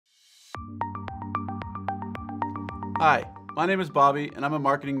Hi, my name is Bobby and I'm a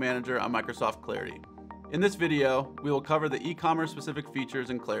marketing manager on Microsoft Clarity. In this video, we will cover the e-commerce specific features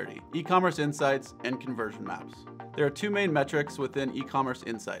in Clarity, e-commerce insights, and conversion maps. There are two main metrics within e-commerce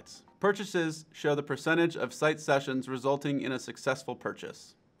insights. Purchases show the percentage of site sessions resulting in a successful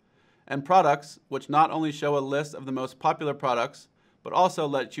purchase. And products, which not only show a list of the most popular products, but also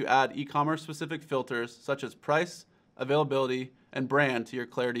let you add e-commerce specific filters such as price, availability, and brand to your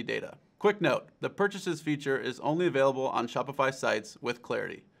Clarity data. Quick note, the purchases feature is only available on Shopify sites with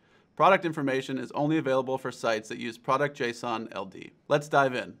Clarity. Product information is only available for sites that use product.json LD. Let's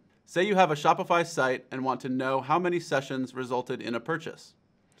dive in. Say you have a Shopify site and want to know how many sessions resulted in a purchase.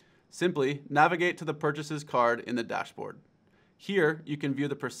 Simply navigate to the purchases card in the dashboard. Here, you can view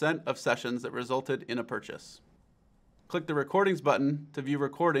the percent of sessions that resulted in a purchase. Click the Recordings button to view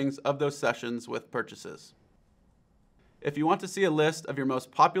recordings of those sessions with purchases. If you want to see a list of your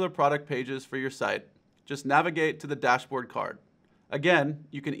most popular product pages for your site, just navigate to the dashboard card. Again,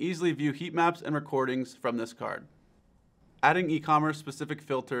 you can easily view heat maps and recordings from this card. Adding e-commerce specific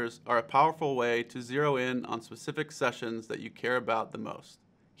filters are a powerful way to zero in on specific sessions that you care about the most.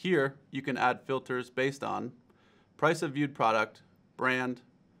 Here, you can add filters based on price of viewed product, brand,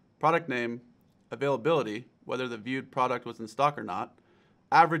 product name, availability, whether the viewed product was in stock or not,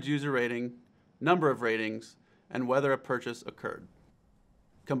 average user rating, number of ratings, and whether a purchase occurred.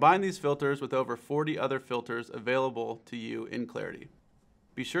 Combine these filters with over 40 other filters available to you in Clarity.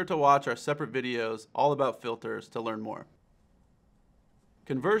 Be sure to watch our separate videos all about filters to learn more.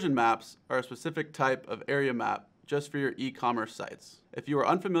 Conversion maps are a specific type of area map just for your e-commerce sites. If you are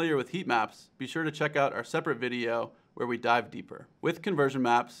unfamiliar with heat maps, be sure to check out our separate video where we dive deeper. With conversion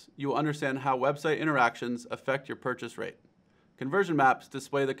maps, you will understand how website interactions affect your purchase rate. Conversion maps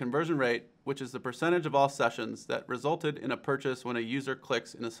display the conversion rate, which is the percentage of all sessions that resulted in a purchase when a user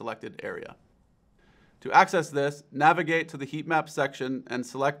clicks in a selected area. To access this, navigate to the heat map section and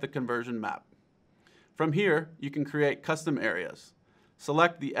select the conversion map. From here, you can create custom areas.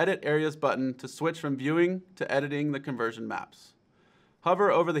 Select the Edit Areas button to switch from viewing to editing the conversion maps. Hover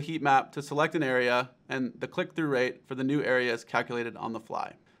over the heat map to select an area, and the click-through rate for the new area is calculated on the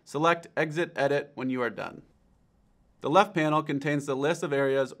fly. Select Exit Edit when you are done. The left panel contains the list of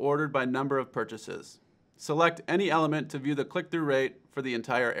areas ordered by number of purchases. Select any element to view the click-through rate for the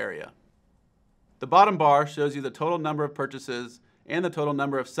entire area. The bottom bar shows you the total number of purchases and the total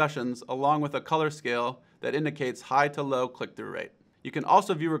number of sessions, along with a color scale that indicates high to low click-through rate. You can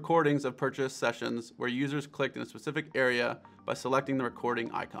also view recordings of purchase sessions where users clicked in a specific area by selecting the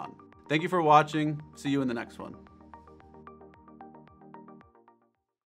recording icon. Thank you for watching. See you in the next one.